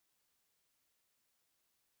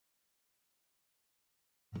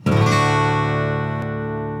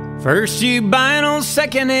First you buy an old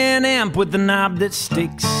second-hand amp with the knob that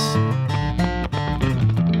sticks.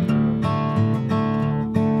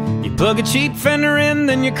 You plug a cheap Fender in,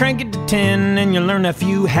 then you crank it to 10, and you learn a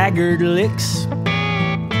few haggard licks.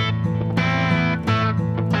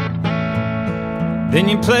 Then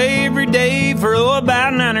you play every day for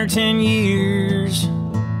about 9 or 10 years,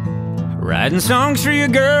 writing songs for your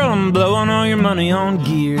girl and blowing all your money on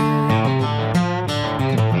gear.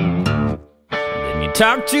 Then you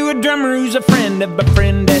talk to a drummer who's a friend of a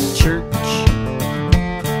friend at church.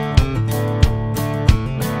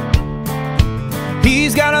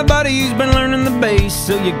 He's got a buddy who's been learning the bass,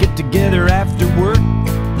 so you get together after work.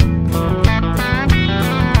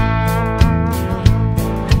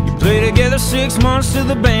 Play together 6 months till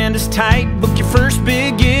the band is tight. Book your first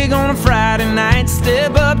big gig on a Friday night.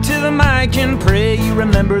 Step up to the mic and pray you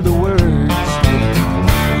remember the words.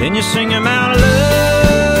 Then you sing them out of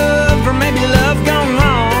love, or maybe love gone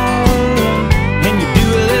wrong. And you do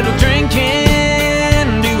a little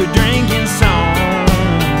drinking, do a drinking song.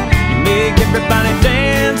 You make everybody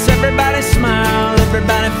dance, everybody smile,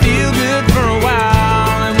 everybody feel good for a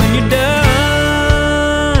while. And when you're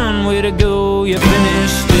done, way to go, you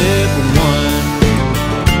finished step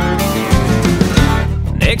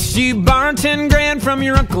 1. Next you borrow 10 grand from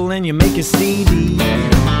your uncle and you make a CD.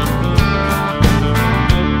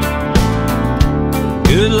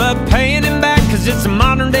 Good luck paying him back, cause it's a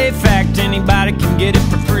modern day fact, anybody can get it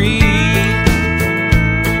for free.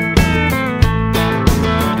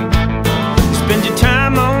 You spend your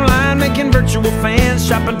time online making virtual fans,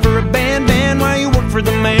 shopping for a band while you work for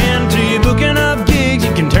the man, till you book enough gigs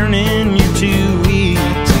you can turn in your 2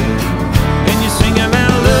 weeks. And you sing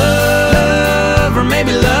about love, or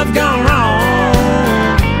maybe love gone wrong.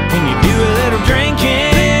 When you do a little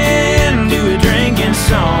drinking, do a drinking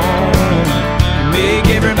song. Make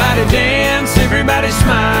everybody dance, everybody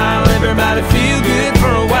smile, everybody feel good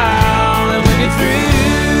for a while. And when you're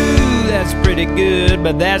through, that's pretty good,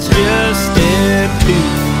 but that's just step 2.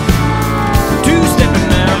 2-stepping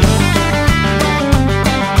now.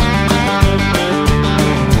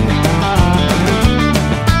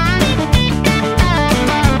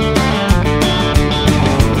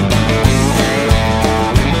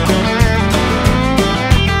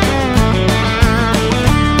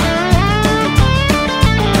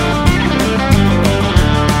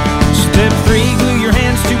 Step 3, glue your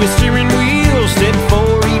hands to a steering wheel. Step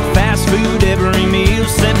 4, eat fast food every meal.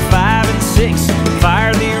 Step 5 and 6,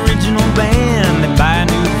 fire the original band and buy a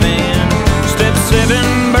new van. Step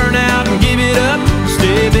 7, burn out and give it up.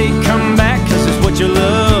 Step 8, come back cause it's what you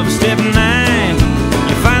love. Step 9,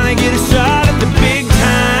 you finally get a shot at the big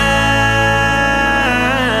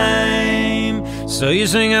time. So you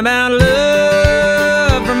sing about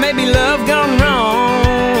love, or maybe love gone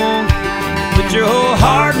wrong. Put your whole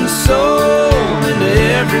heart and soul into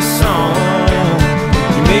every song.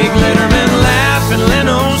 You make Letterman laugh and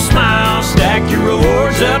Leno smile. Stack your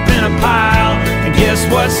rewards up in a pile. And guess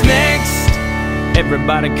what's next?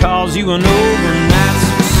 Everybody calls you an overnight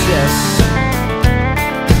success.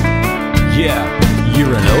 Yeah,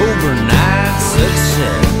 you're an overnight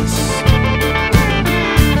success.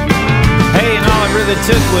 Hey, and all it really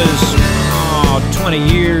took was 20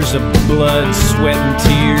 years of blood, sweat, and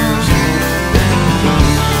tears.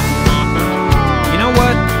 You know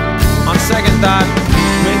what? On second thought,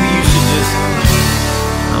 maybe you should just,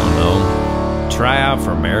 I don't know, try out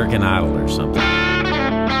for American Idol or something.